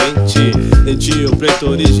diferente. Dentinho preto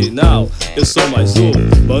original, eu sou mais um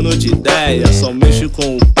mano de ideia, só mexo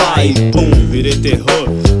com o pai. Pum, virei terror,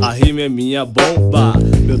 a rima é minha bomba.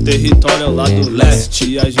 Meu território é o lado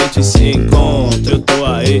leste e a gente se encontra. Eu tô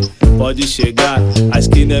aí, pode chegar, a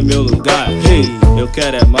esquina é meu lugar. Hey, eu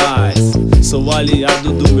quero é mais, sou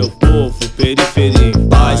aliado do meu povo. Periferia em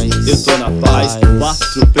paz, eu tô na paz,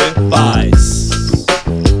 4P paz.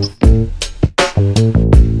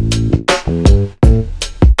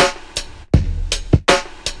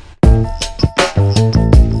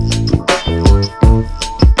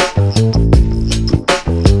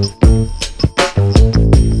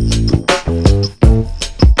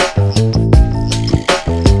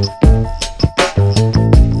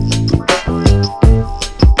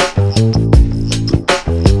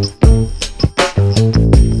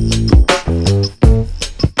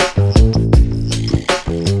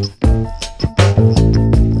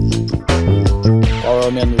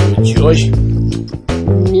 Hoje?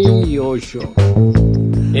 Miojo.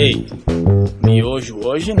 Ei, miojo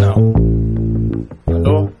hoje não.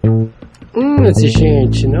 Alô?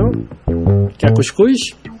 Exigente, não? Quer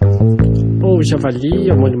cuscuz? Ou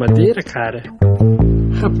javali, ou molho de madeira, cara?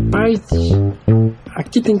 Rapaz,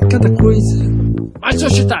 aqui tem cada coisa. Mas, seu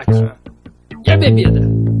Shiitake, e a bebida?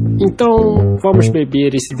 Então, vamos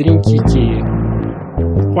beber esse drink que...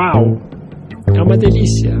 Uau! É uma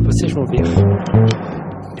delícia, vocês vão ver.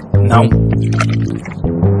 Não.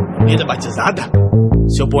 Bebida batizada?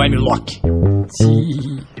 Seu boêmio Locke.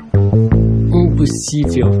 Sim.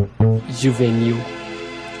 Impossível, juvenil.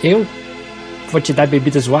 Eu? Vou te dar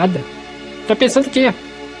bebida zoada? Tá pensando o quê?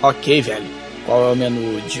 Ok, velho. Qual é o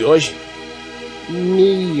menu de hoje?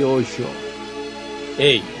 Miojo.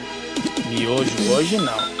 Ei, miojo hoje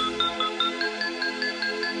não.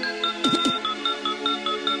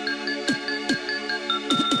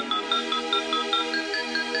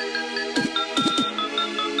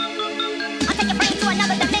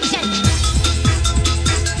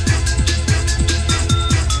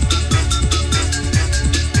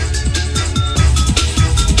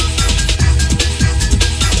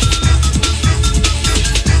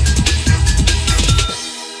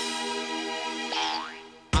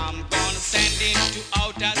 I'm gonna send it to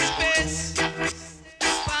outer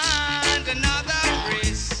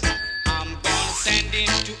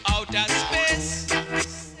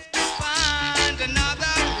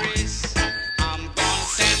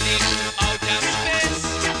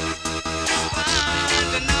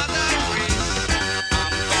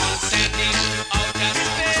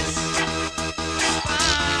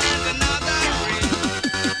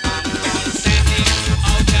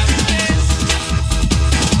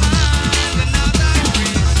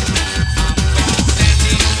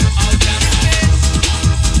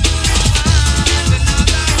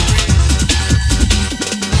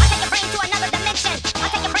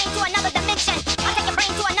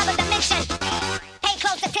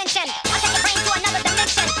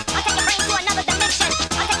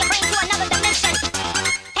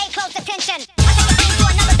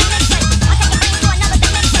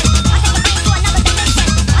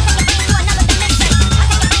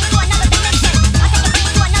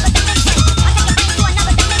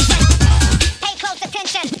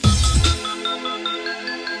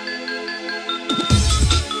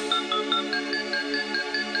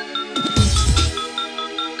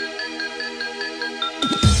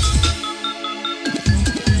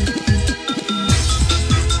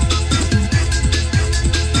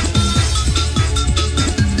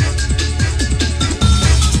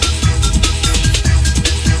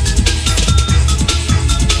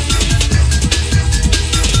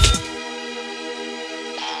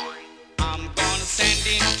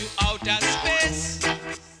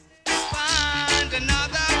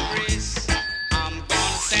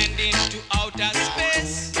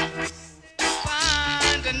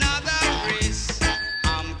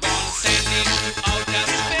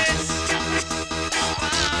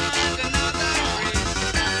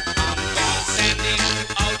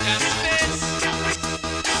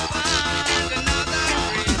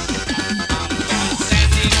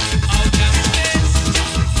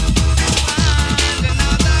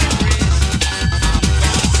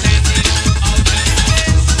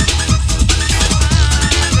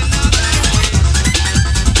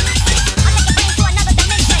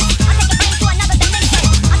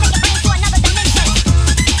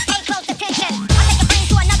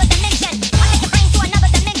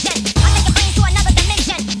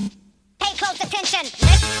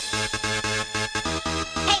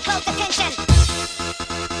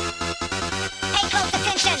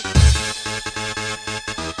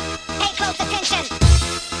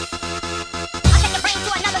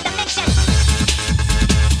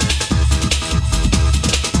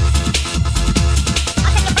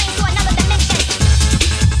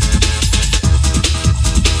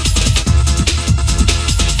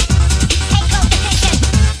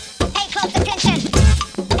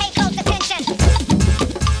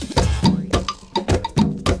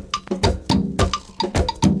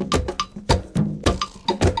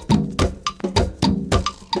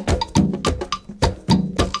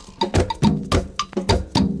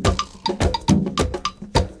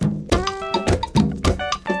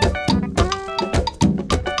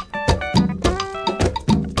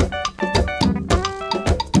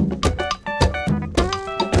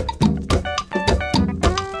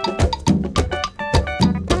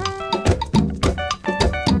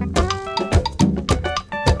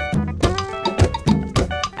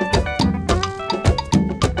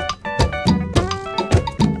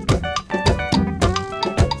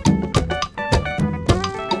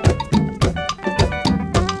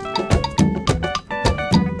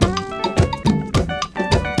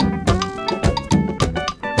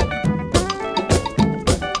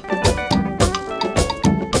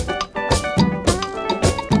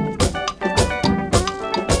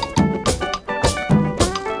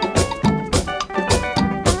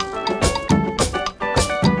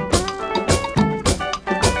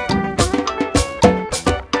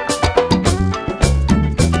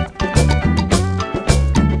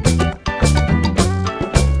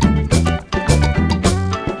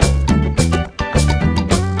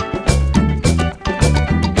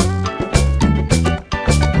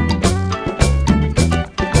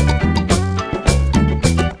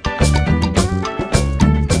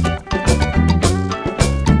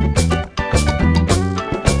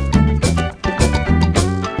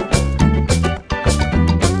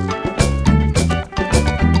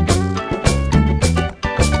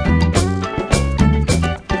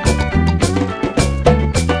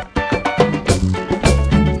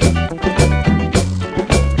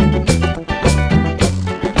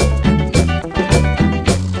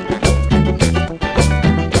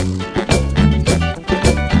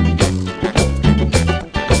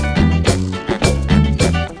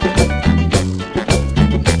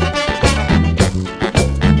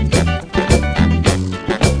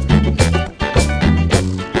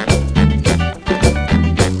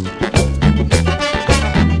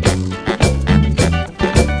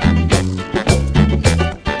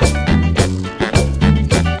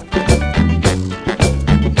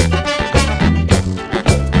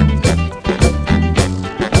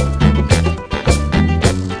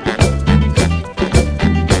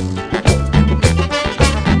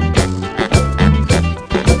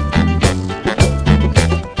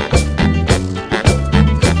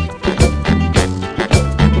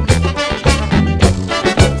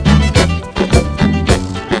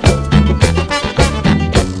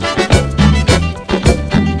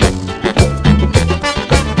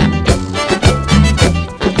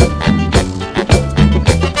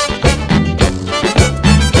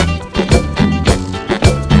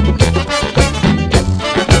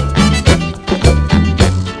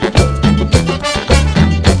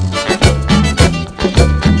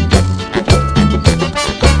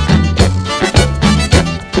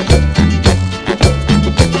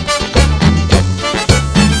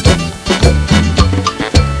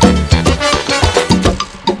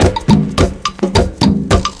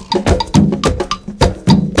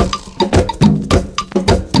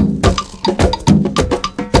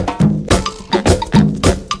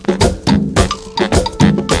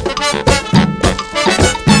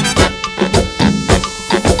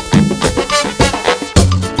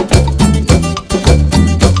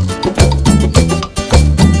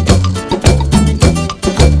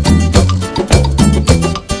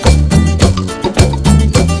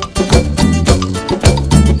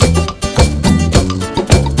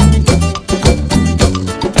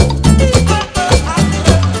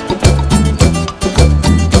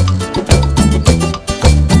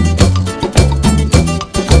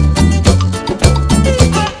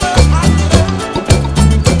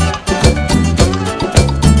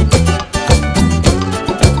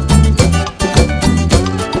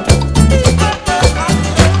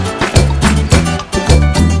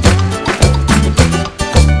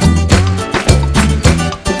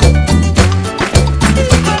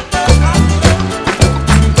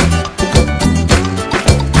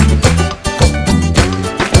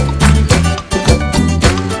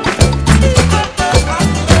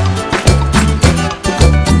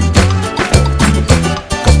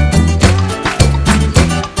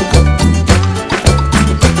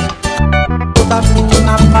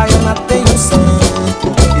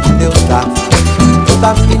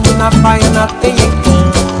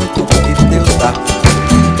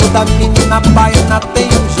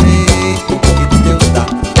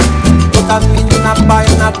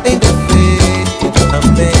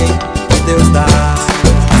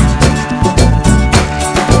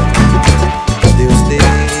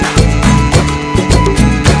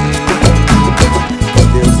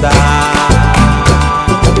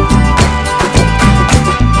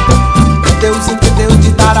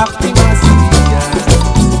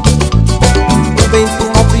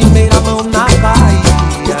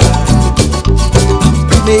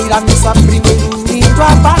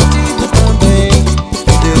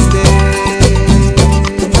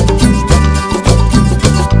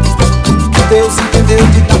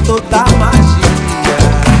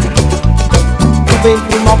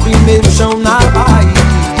primeiro chão na Bahia.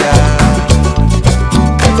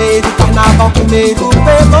 Primeiro carnaval, primeiro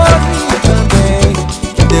pelourinho também,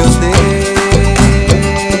 que Deus dê.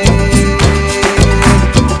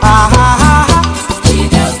 Que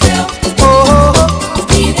Deus deu,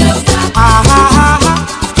 que Deus dá,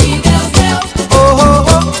 que Deus deu, que Deus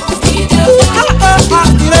dá,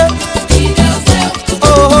 que Deus deu, que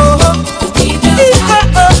Deus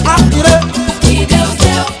dá, que Deus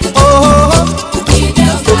deu, que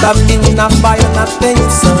Deus dá. Toda menina baiana tem um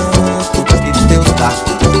santo que Deus dá.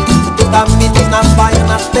 Toda menina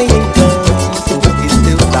baiana tem encanto que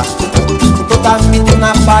Deus dá. Toda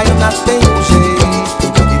menina baiana tem um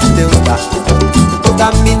jeito que Deus dá.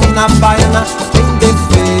 Toda menina baiana tem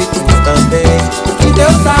defeitos também que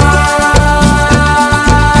Deus dá.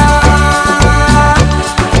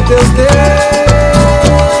 Que Deus deu,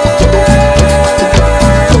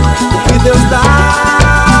 que Deus dá.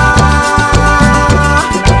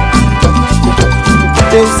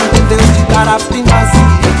 Deus entendeu de dar a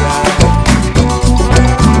primazia.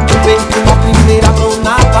 Vem com a primeira mão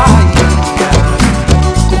na Bahia.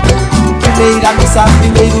 Primeira missa,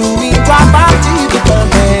 primeiro índio abatido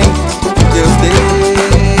também. Deus deu.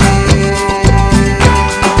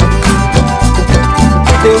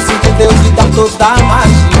 Deus entendeu de dar toda a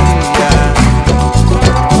magia.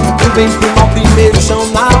 Vem com o primeiro chão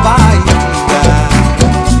na Bahia.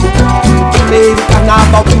 Primeiro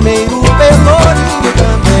carnaval, primeiro pelô.